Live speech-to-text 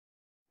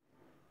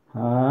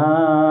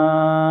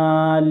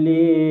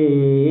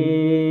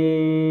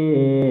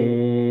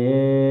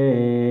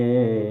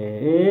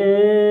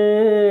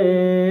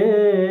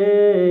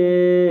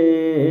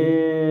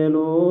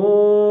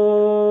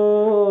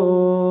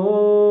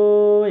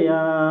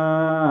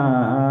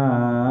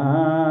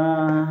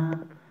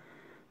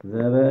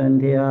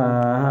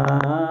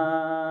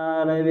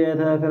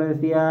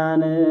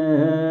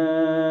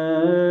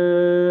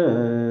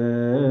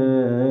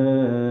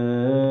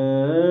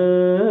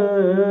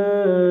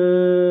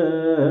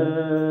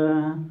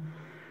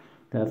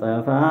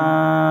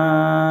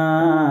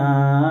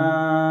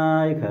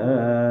ረፋይከ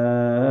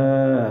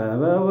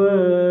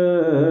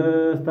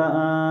በውስተ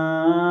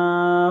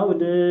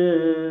አውድ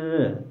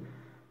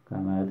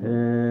ከመ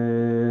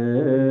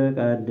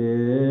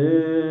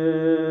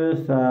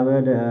ትቀድስ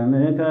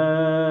በደምከ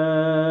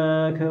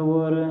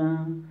ክቡር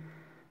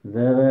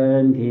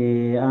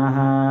ዘበእንቲአሃ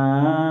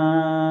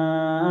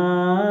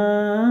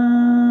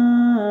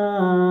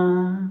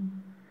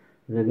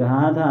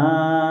ዝግሃታ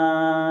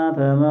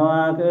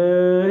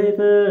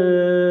ተመዋቅሂት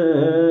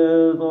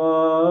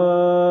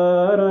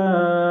ጾረ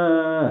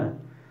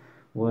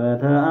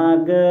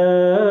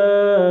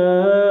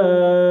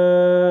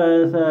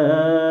ወተአገሰ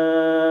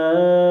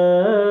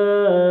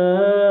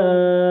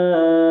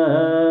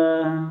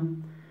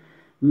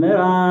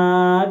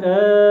ምራቀ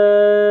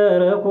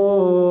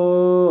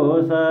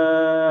ርኩሰ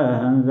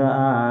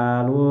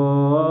ዘአልቦ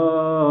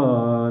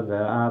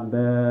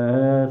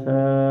ዘአበሰ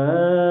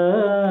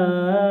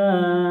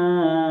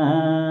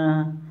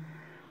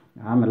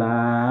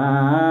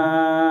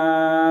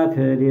አምላክ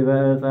ዲበ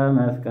ዕፀ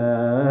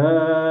መስቀል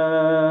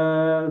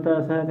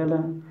ተሰቅለ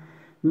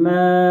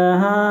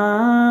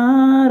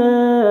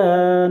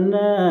መሐረነ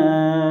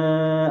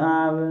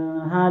አብ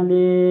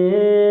ሃሌሉያ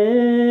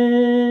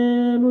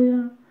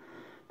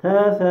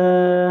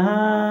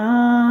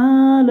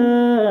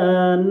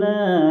ተሰሃለነ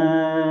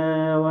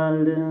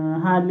ወልድ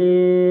ሃሌሉያ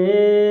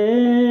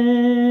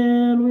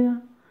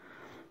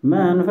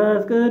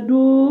መንፈስ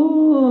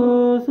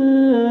ቅዱስ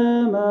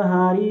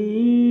መሐሪ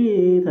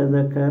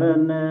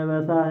ተዘከረነ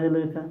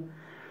በሳህልከ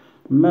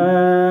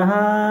መሐረነ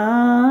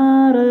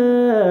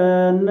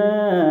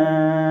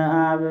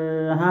አብ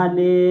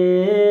ሃሌሉያ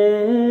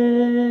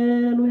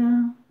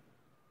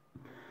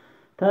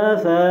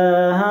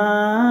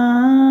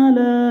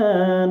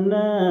ተሰሃለነ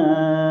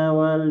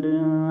ወልድ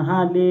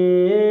ሃሌሉያ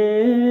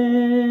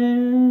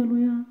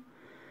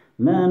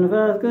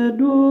መንፈስ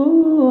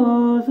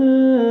ቅዱስ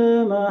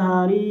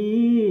መሐሪ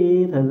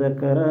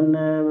ተዘከረነ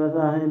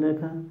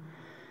በሳህልከ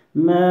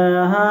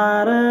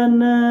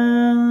መሐረነ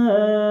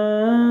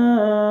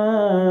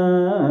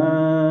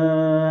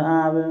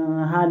አብ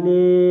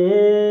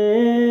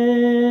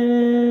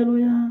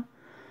ሃሌሉያ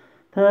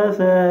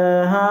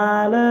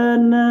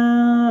ተሰሃለነ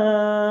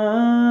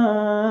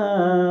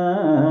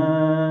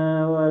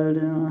ወልድ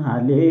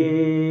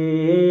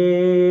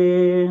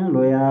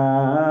ሃሌሉያ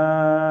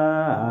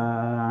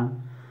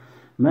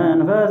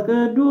መንፈስ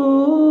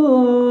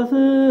ቅዱስ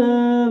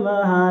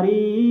መሐሪ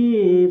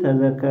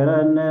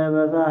ተዘከረነ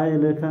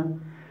በሳህልከ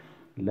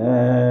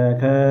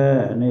ለከ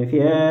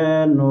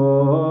ንፌኖ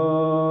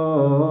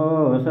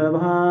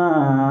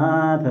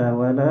ስብሐተ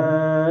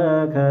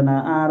ወለከ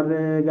ነዐርግ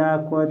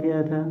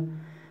አኮቴተ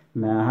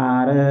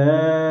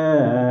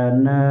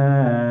መሐረነ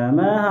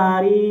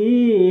መሐሪ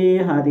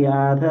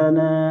ኃጢአተነ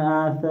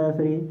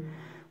አስተስሪ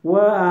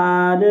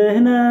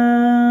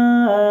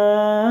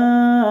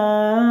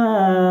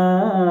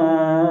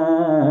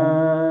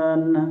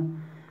ወአድኅነነ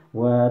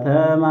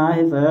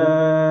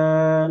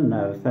ወተማሕፀን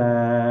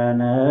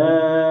ነፍሰነ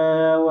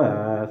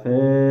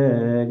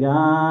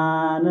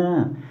ወሥጋነ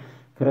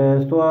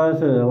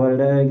ክርስቶስ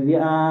ወልደ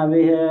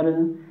እግዚአብሔር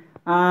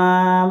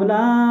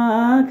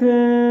አምላክነ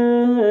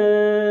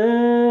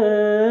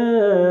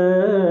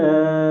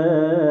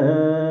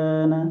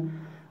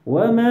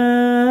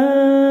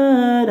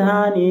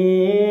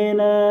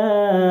ወመድኃኒነ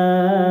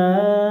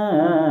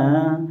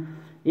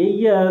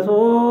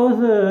ኢየሱስ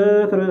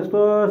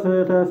ክርስቶስ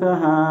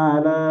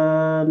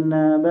ተሰሃለነ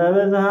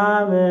በብዝሃ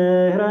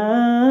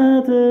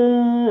ምሕረትከ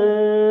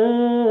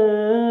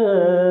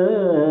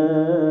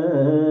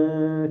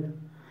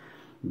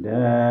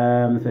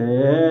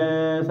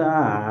ደምስስ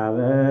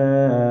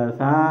አበሳነ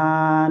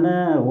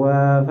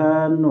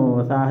ወፈኑ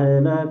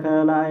ሳህለከ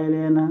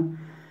ላዕሌነ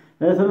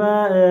እስመ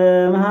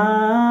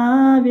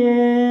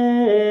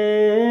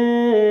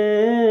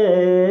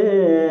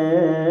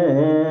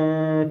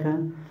እምኀቤከ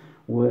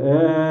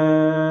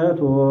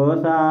ውእቱ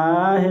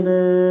ሳህል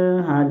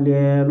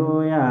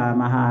ሃሌሉያ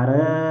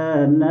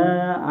መሐረነ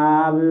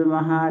አብ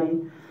መሐሪ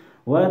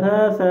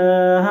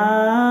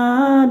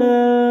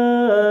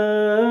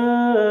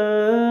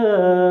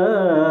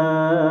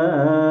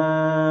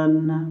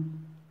ወተሰሃለነ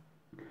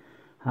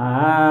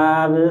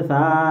ሀብ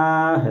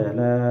ሳህለከ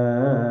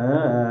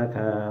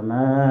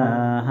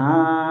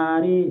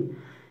መሐሪ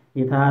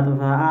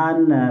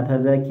ኢታጥፍአነ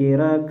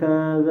ተዘኪረከ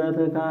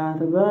ዘትካት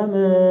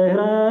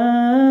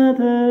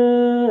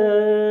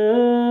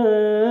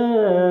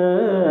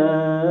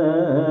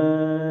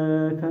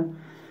በምሕረትከ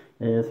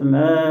እስመ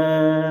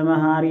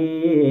መሐሪ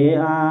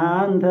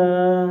አንተ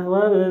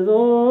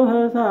ወብዙሕ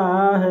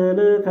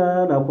ሳህልከ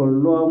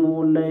ለኵሎሙ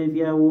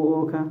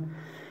ለይጼውኡከ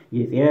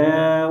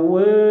ይጼውኡከ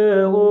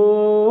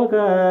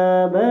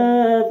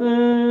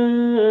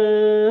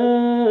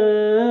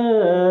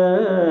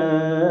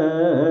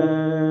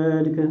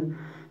በጽድቅ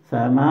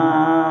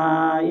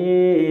ሰማይ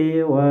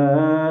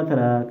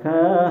ወትረከ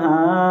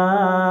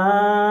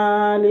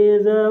ሃሊ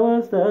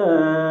ዘወስተ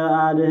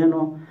አድኅኖ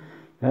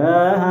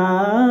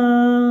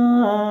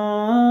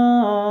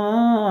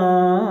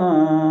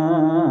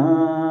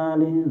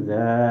ከሃሊ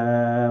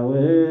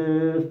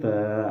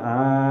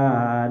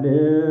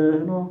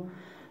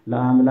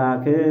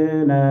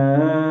አምላክነ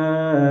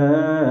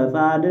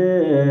ጻድቅ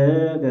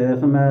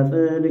እስመ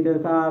ጽድቅ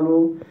ቃሉ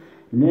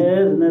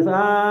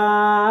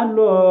ንስአሎ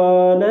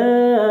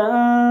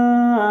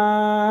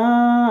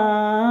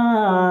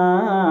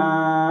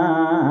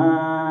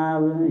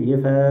ለአብ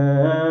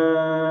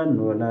ይፈኑ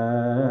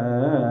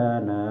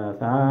ለነ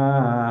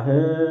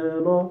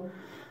ሳህሎ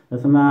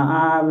እስመ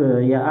አብ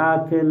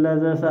የአክል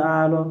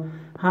ለዘሰአሎ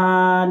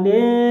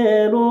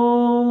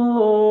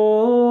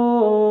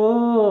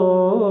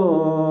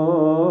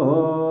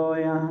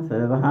ሃሌሉያ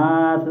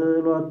ስብሐት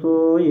ሎቱ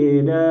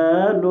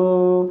ይደሉ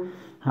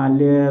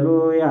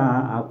ሃሌሉያ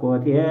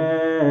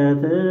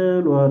አኮቴት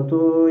ሎቱ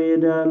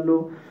ይደሉ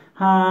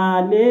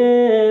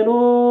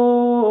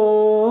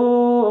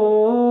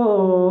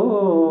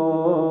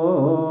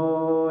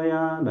ሃሌሉያ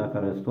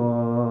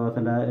ለክርስቶስ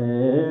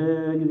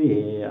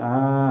ለእግዚአ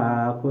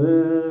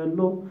ኩሉ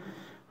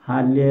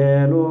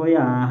ሃሌሉያ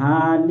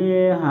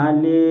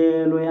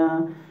ሃሌሉያ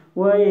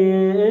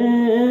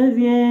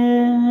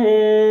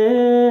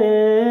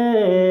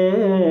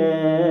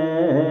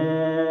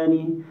ወይእዜኒ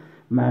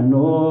መኑ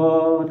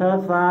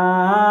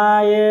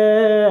ተስፋየ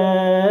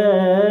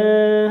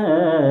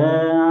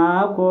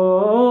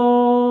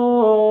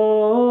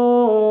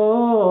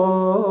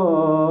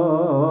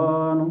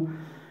አኮኑ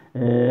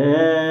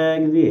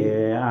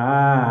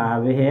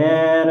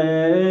እግዚአብሔር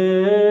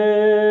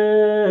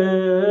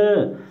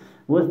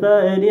ውስተ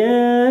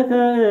እዴከ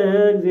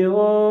እግዚኦ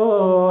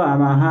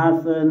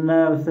አማሐጽን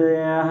ነፍስ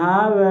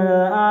የሃበ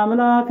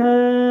አምላከ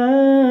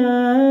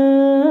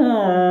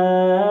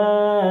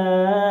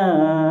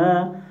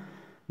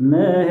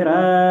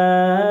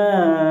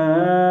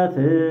ምህረት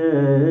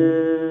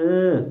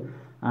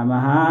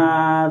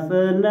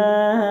አማሐጽን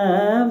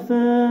ነፍስ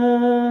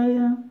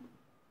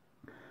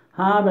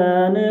ሃበ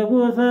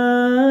ንጉሠ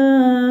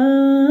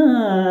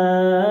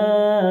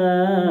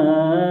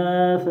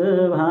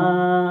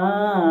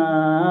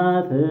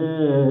ስብሐት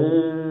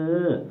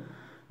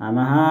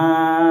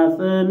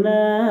አማሐጽን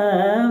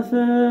ነፍስ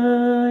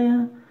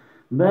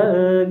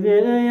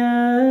በእግዚእየ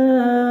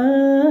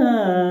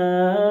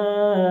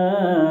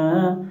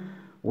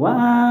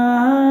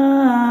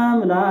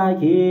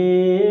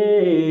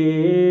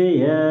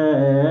ወአምላኪየ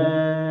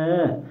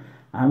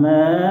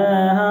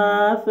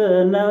አማሐጽን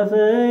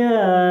ነፍስየ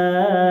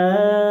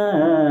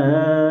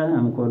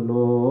እምኩሉ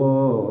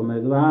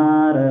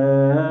ምግባረ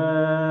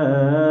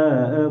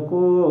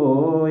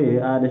እኩይ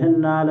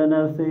አድኅና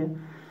ለነፍስየ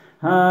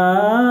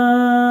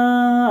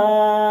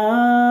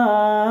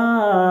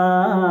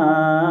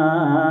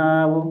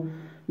ሃቡ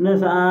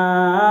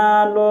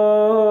ንስአሎ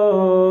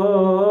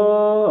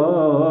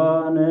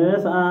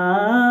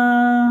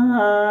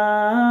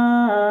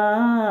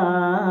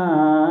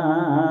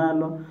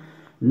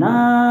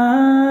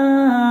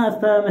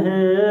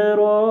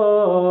ናስተምህሮ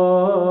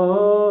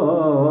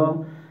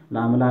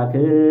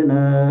ለአምላክነ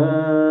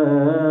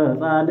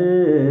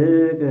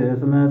ጻድቅ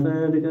እስመ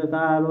ጽድቅ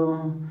ቃሉ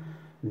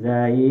ዘይክል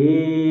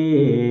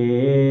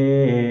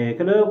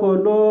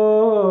ኩሉ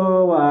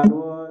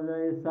ዋልዎ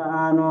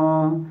ዘይሳኖ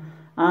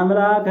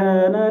አምላከ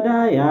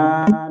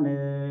ነዳያን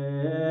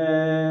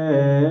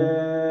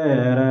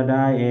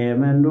ረዳኤ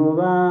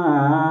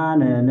ምንዱባን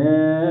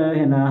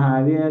ንሕነ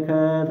ኀቤከ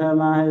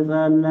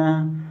ተማህፀነ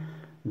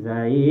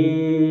ዘይክል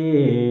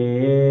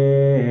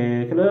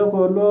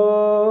ኩሉ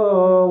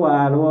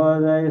ዋልዎ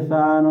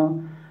ዘይሳኖ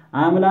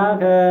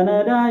አምላከ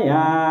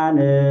ነዳያን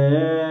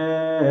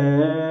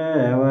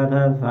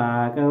ወተስፋ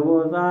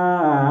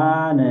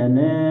ቅቡፃን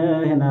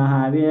ንሕነ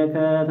ኀቤከ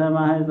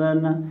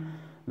ተማህፀነ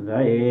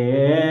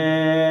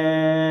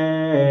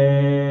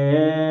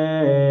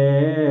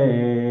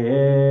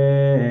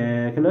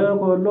ዘይክል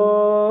ኩሉ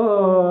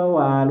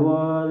ዋልዎ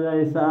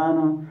ዘይሳኖ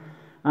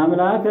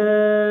አምላከ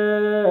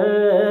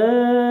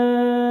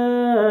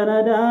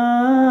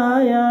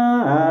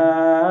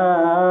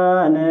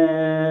ነዳያን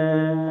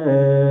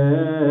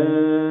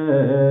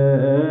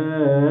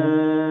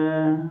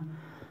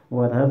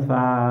ወተስፋ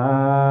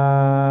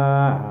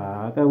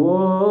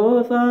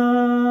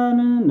ቅቡፃን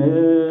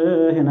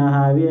ንሕነ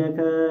ኀቤከ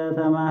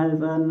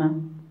ተማህፀነ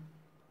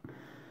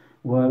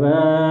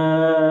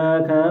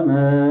ወበከመ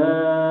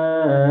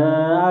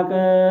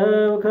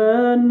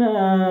አቅብከነ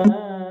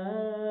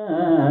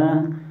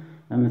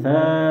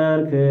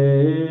እምሰርክ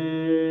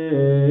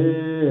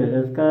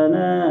እስከ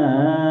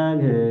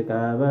ነግህ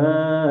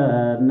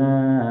ቀበርነ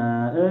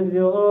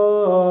እግዚኦ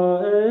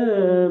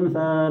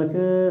እምሰርክ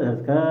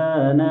እስከ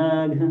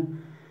ነግህ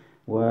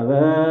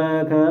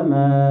ወበከመ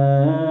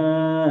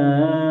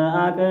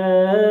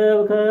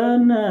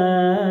አቅብከነ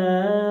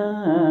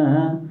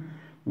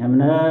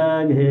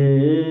እምነግህ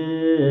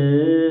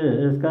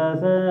እስከ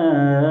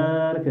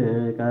ሰርክ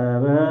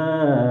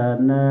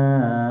ቀበርነ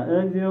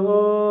እግዚኦ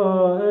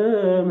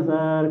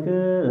እምሰርክ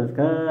እስከ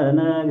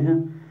ነግህ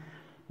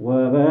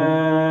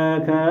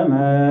ወበከመ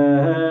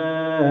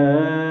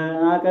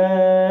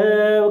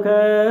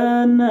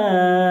አቅብከነ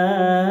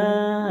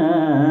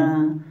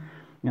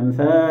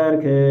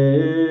እምሰርክ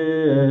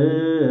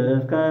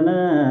እስከ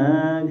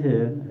ነግህ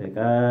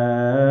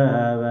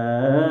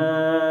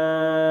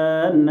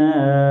ቀበርነ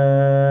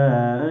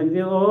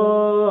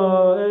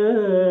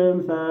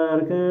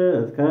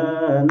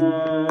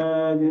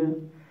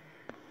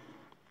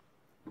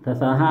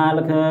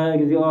ተሳሃልከ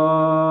እግዚኦ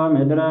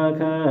ምድረከ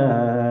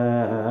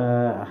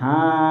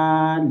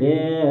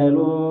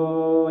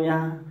ሃሌሉያ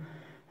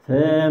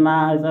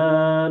ስማዕ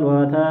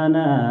ጸሎተነ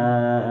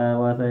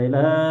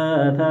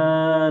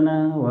ወሰይለተነ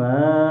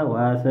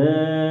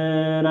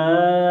ወስረይ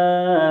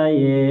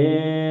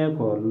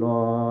ኩሎ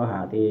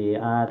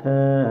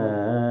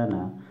ኃጢአተነ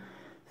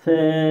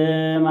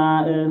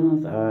ስማዕ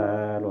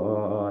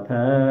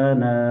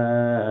ጸሎተነ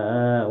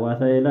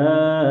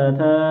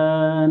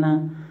ወሰይለተነ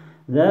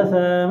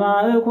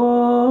ዘሰማዕኮ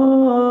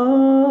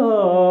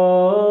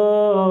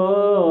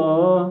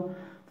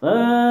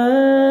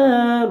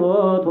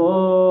ጸሎቶ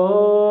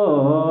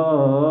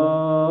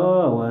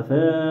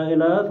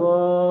ወስእለቶ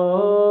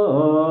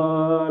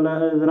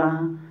ለእዝራ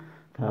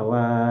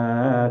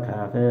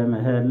ተወከፍ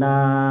ምህላነ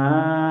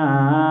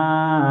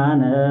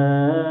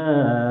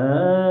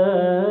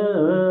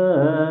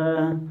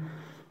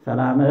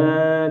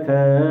ሰላመከ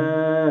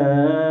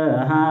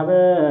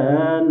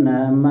ሀበነ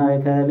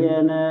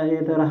እማእከሌነ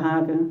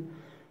ኢትርሐቅ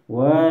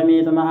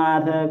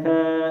ወሚጥማዓተከ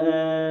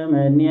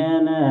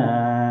እምኔነ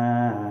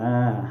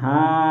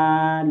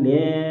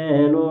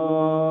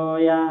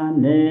ሃሌሉያ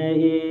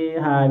ንኢ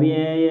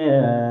ሀቤየ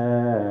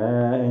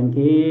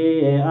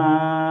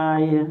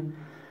እንቲአየ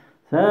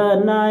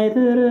ሰናይት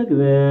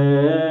ርግብየ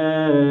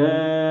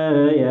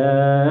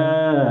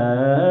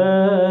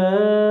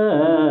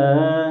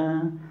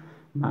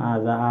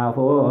መዓዛ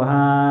አፉሃ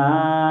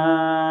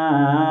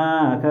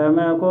ከመ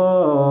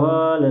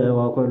ኮል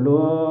ወኩሉ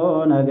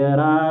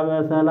ነገራ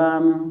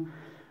በሰላም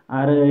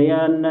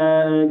አርየነ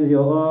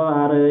እግዚኦ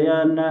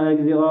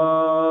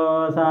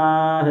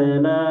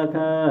ሳህለከ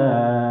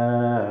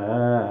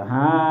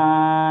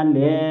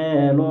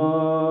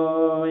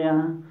ሃሌሉያ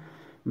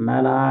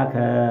መልአከ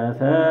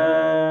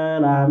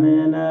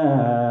ሰላምነ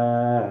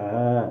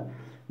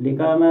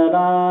ሊቀ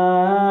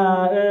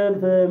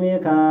መላእክት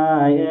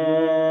ሚካኤል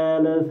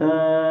ሰአል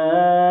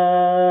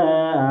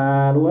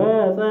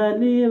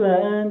ወጸልይ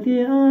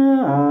በእንቲአነ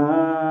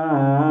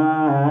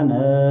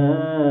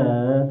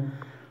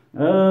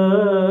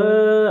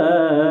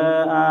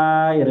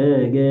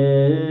አይርግ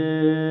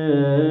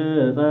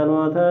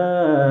ጸሎተነ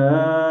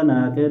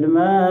ቅድመ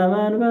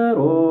መንበሩ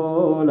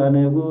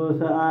ለንጉሥ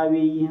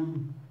አብይ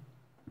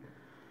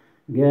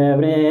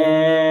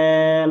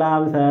ገብርኤል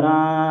አብሰራ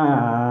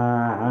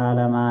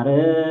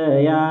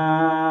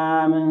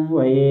ለማርያም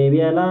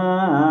ወይቤላ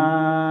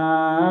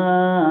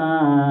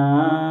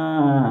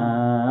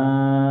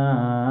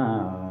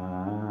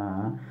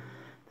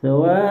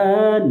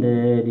ትወልድ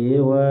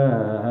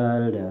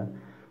ወልደ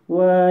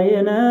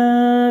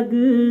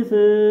ወይነግስ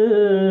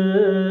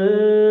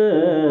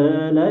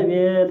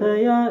ለቤተ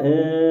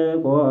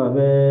ያዕቆብ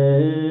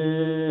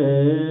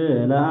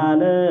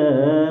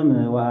ለዓለም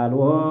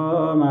ወአልቦ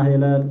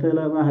ማህለቅት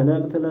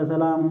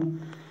ለሰላሙ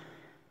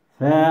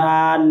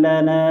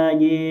ሰአለነ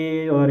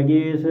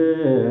ጊዮርጊስ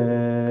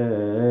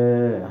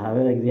ሀበ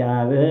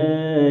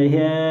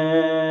እግዚአብሔር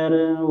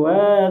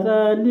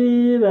ወጸልይ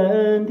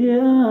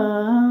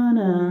በእንቲአነ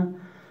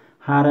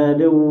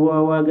ሐረድዎ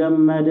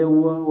ወገመድዎ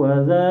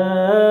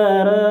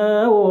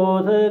ወዘረው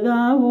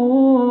ስጋሁ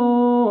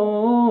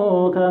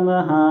ከመ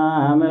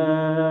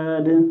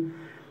ሐመድ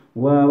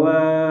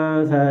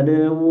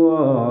ወወሰድዎ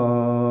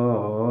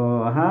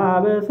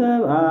ሀበ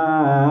ሰብአ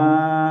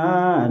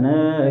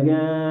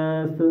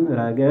ነገሥት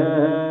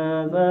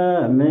ረገጸ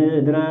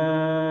ምድረ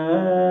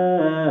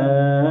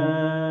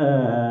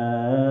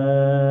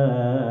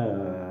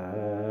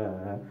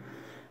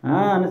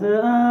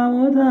አንስአ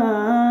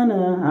ሙታነ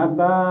አባ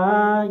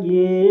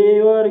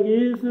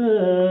ጊዮርጊስ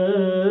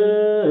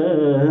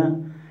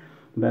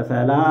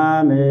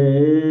በሰላም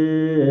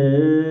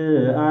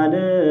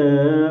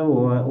አደው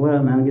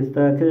ወመንግሥተ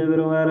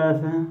ክብር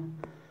ወረሰ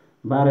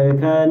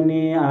ባርከኒ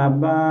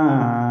አባ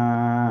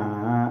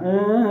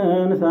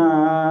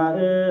እንሳእ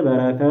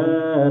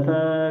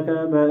በረከተከ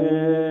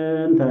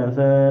በእንተ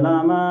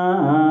ሰላማ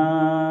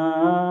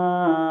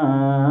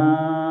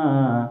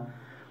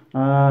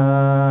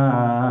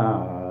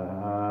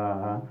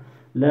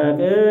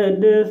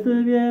ለቅድስት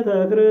ቤተ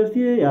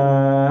ክርስቲያን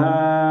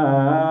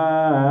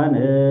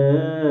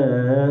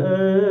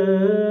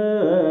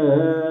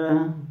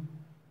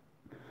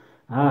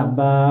አባ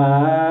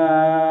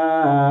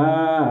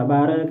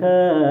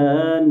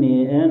ባርከኒ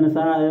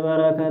እንሳእ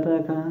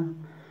በረከተከ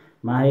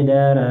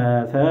ማኅደረ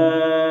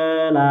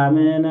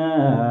ሰላምነ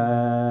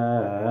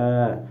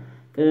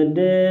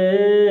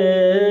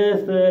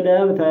ቅድስት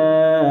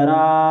ደብተራ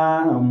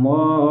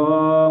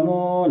እሞሙ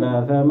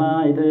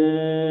ለሰማዕት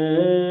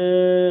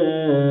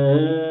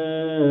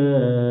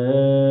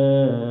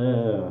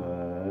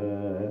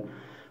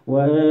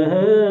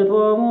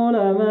ወእህቶሙ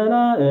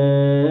ለመላእክት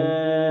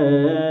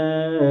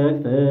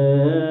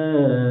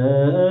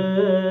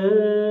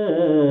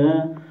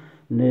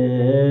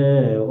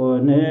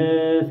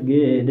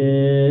ንስግድ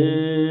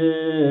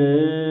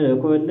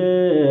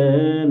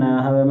ኩልነ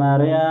ሀበ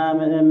ማርያም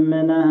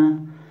እምነ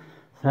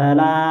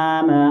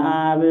ሰላመ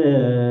አብ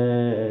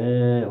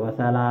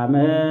ወሰላመ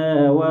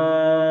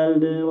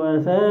ወልድ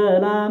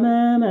ወሰላመ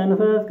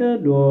መንፈስ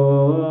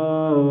ቅዱስ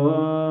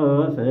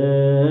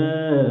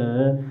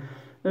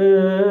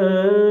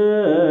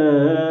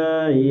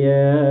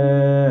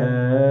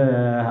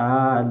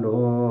እየሃሎ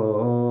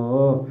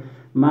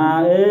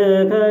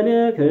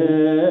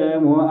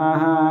ማእከሌክሙ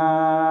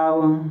አኀው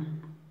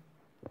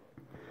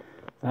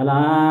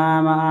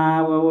ሰላም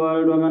አብ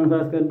ወወልድ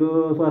ወመንፈስ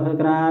ቅዱስ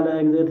ወፍቅራ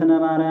ለእግዝእትነ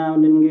ማርያም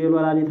ድንግል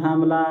ወላዲተ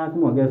አምላክ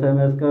ሞገሰ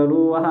መስቀሉ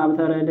ወሀብተ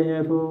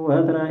ረድኤቱ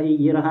ወትረ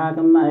ኢይርሐቅ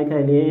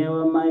እማእከሌ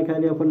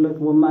ወማእከሌ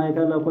ኩልክሙ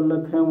ወማእከለ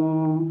ኩልክሙ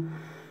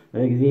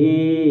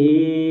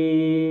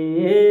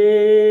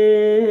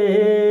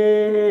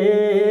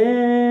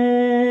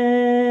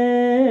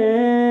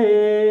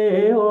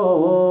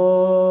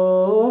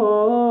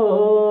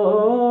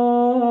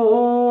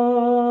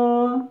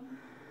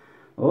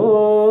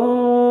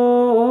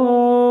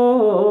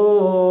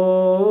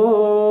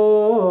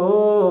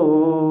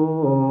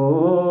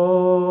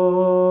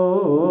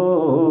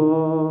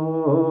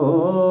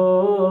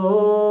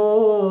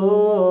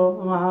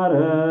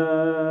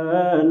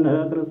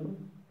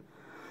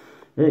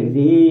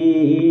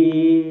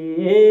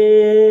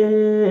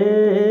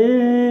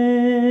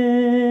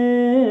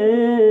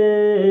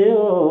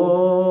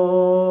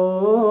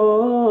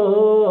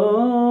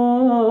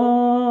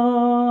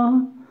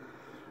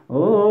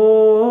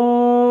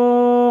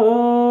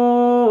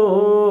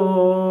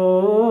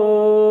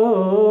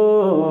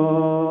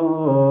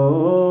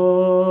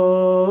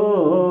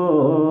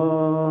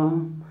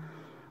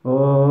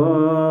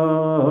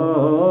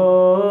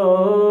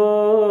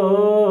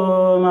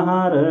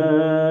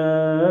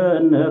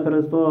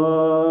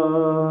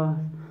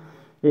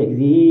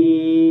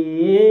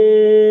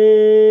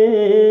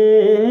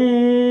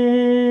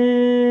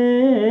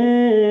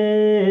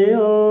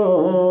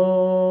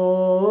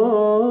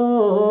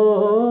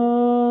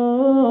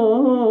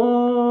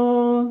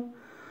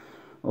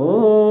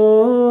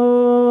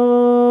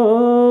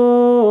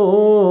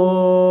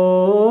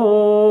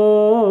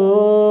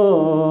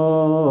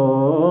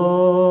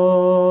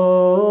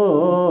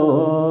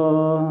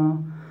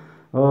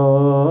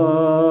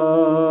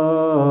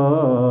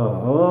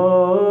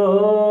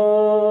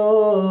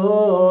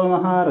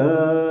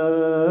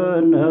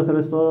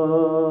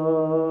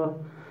ክርስቶስ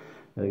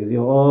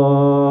እግዚኦ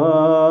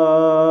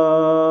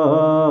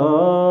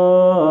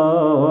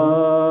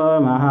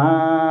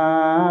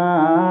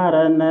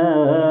መሐረነ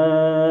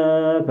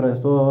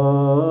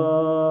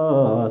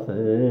ክርስቶስ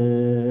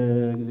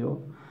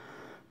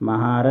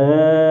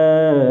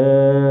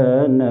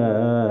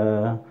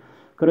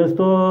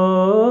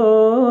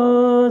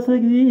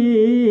እግዚኦ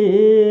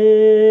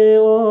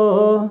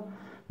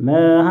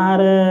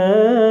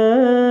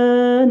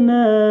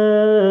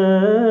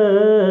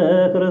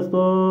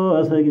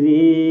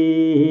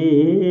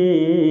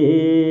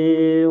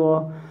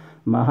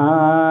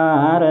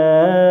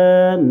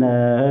መሐረነ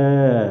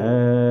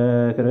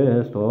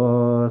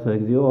ክርስቶስ እግዚኦ መሐረነ ክርስቶስ እግዚኦ ክርስቶስ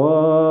እግዚኦ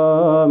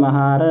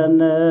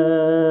መሐረነ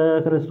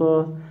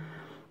ክርስቶስ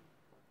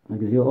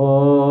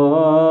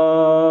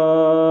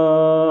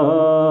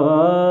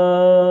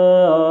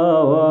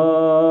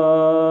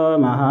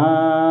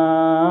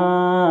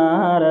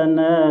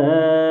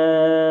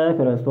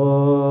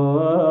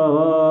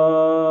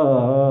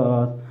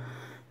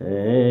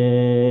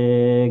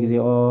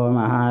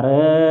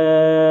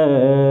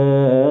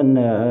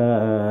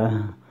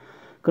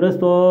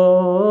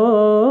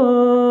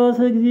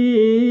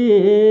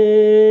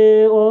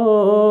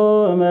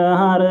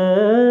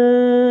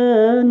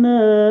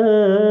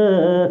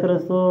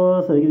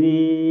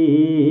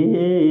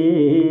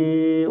እግዚኦ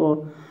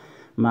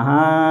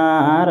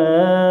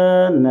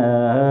መሐረነ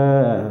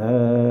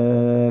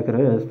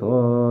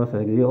ክርስቶስ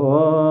እግዚኦ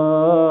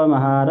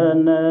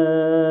መሐረነ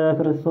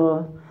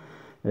ክርስቶስ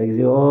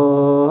እግዚኦ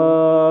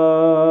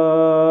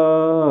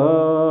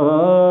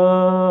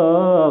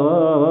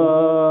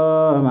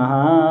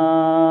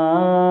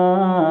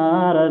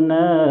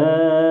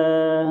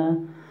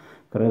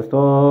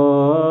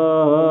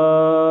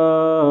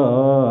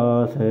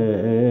ክርስቶስ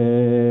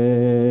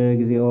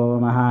እግዚኦ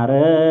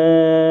መሐረነ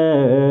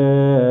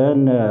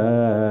ክርስቶስ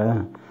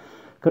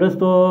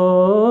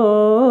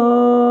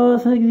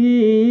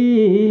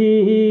እግዚኦ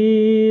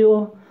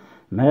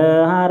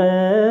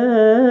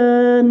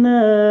መሐረነ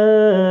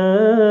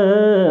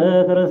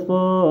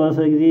ክርስቶስ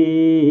እግዚኦ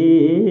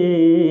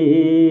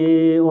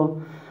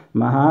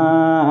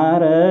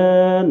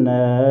መሐረነ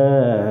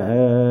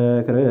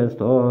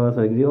ክርስቶስ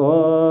እግዚኦ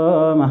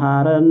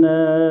መሐረነ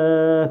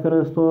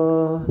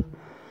ክርስቶስ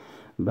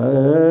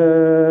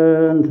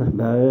በእንተ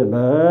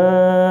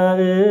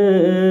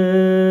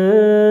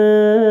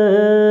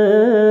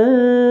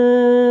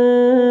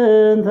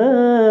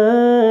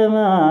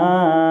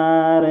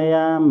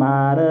ማርያም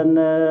መሐረነ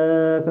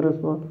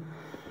ክርስቶስ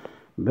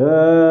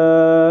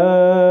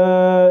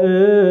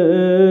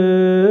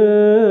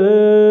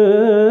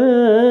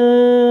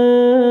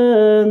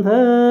በእንተ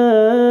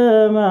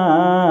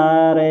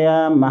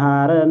ማርያም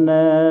መሐረነ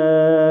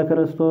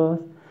ክርስቶስ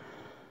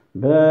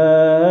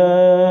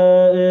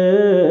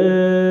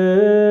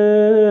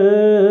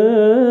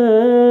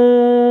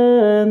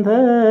በእንተ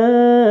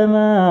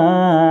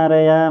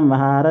ማርያም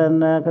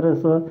መሐረነ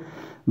ክርስቶስ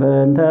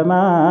በእንተ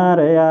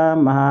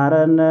ማርያም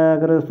መሐረነ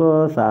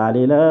ክርስቶስ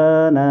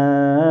ሳሊለነ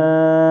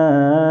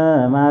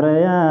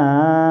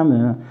ማርያም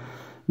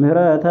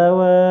ምህረተ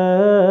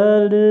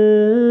ወልድ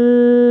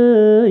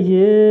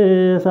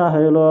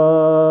ይሳህሎ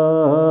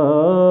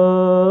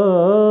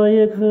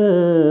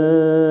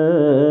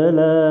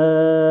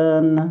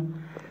ይክፍለነ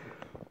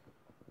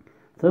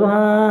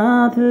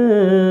ስብሐት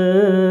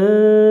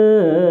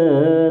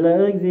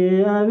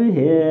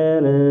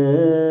ለእግዚአብሔር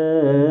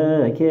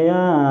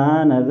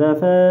ኪያነ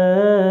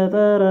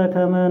ዘፈጠረ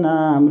ከመ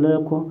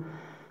ናምልኮ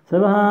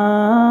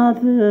ስብሐት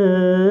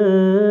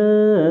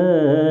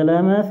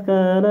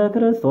ለመስቀለ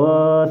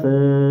ክርስቶስ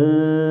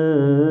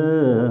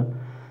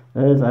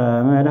ዕፀ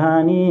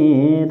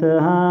መድኃኒት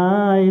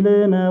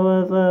ኃይልነ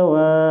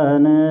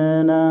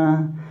ወፀወንነ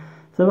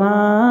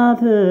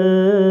ስብሐት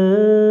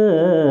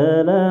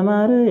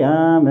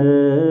ለማርያም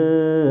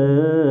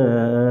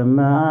እመ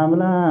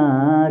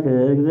አምላክ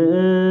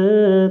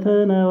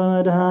እግዝእትነ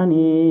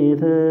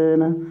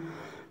ወመድኃኒትነ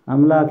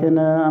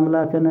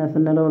አምላክነ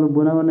ስንለው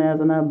ልቡናውን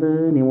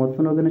ያጽናብን፣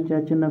 የሞቱትን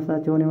ወገኖቻችን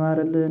ነፍሳቸውን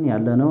ይማርልን፣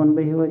 ያለነውን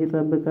በሕይወት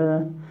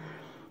ይጠብቀን፣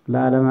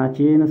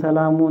 ለዓለማችን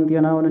ሰላሙን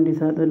ጤናውን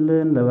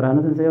እንዲሰጥልን፣ ለብርሃነ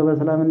ትንሣኤው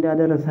በሰላም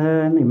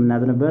እንዲያደርሰን፣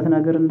 የምናዝንበት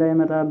ነገር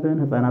እንዳይመጣብን፣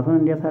 ሕፃናቱን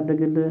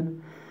እንዲያሳድግልን፣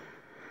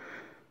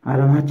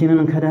 ዓለማችንን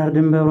ከዳር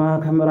ድንበሯ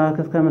ከምዕራብ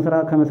እስከ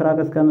ምስራቅ ከምስራቅ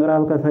እስከ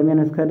ምዕራብ ከሰሜን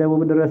እስከ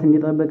ደቡብ ድረስ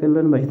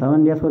እንዲጠብቅልን፣ በሽታውን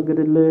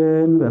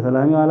እንዲያስወግድልን፣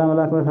 በሰላም የዋለ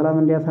አምላክ በሰላም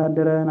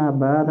እንዲያሳድረን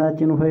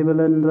አባታችን ሆይ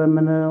ብለን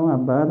እንለምነው።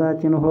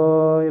 አባታችን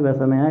ሆይ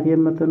በሰማያት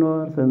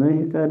የምትኖር ስምህ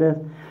ይቀደስ፣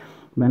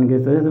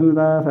 መንግሥትህ ትምጣ፣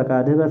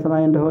 ፈቃድህ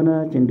በሰማይ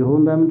እንደሆነች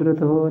እንዲሁም በምድር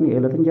ትሁን።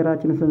 የዕለት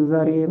እንጀራችንን ስጠን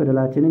ዛሬ፣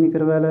 በደላችንን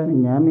ይቅር በለን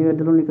እኛም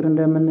የበደሉንን ይቅር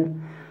እንደምንል።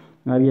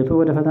 አቤቱ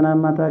ወደ ፈተና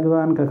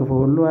አታግባን፣ ከክፉ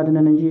ሁሉ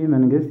አድነን እንጂ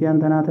መንግሥት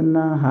ያንተ ናትና፣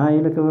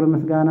 ኃይል፣ ክብር፣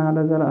 ምስጋና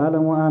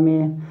ለዘላለሙ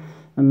አሜን።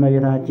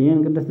 እመቤታችን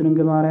ቅድስት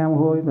ድንግል ማርያም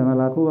ሆይ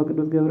በመልአኩ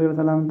በቅዱስ ገብርኤል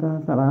ሰላምታ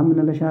ሰላም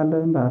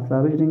እንልሻለን።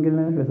 በሐሳብሽ ድንግል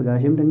ነሽ፣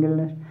 በሥጋሽም ድንግል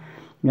ነሽ።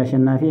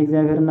 የአሸናፊ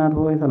እግዚአብሔር እናት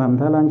ሆይ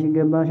ሰላምታ ለአንቺ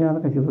ይገባሻል።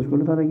 ከሴቶች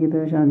ሁሉ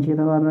ተለይተሽ አንቺ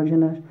የተባረክሽ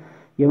ነሽ።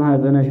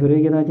 የማኅፀንሽ ፍሬ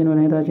ጌታችን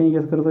መድኃኒታችን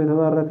ኢየሱስ ክርስቶስ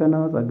የተባረከ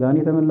ነው። ጸጋን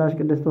የተመላሽ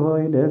ቅድስት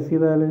ሆይ ደስ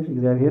ይበልሽ፣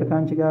 እግዚአብሔር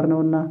ከአንቺ ጋር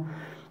ነውና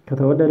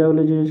ከተወደደው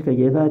ልጅሽ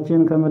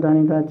ከጌታችን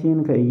ከመድኃኒታችን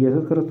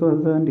ከኢየሱስ ክርስቶስ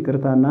ዘንድ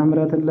ይቅርታና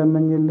ምሕረትን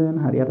ለመኝልን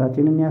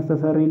ኃጢአታችንን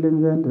ያስተሰርይልን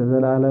ዘንድ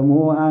ለዘላለሙ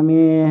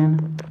አሜን።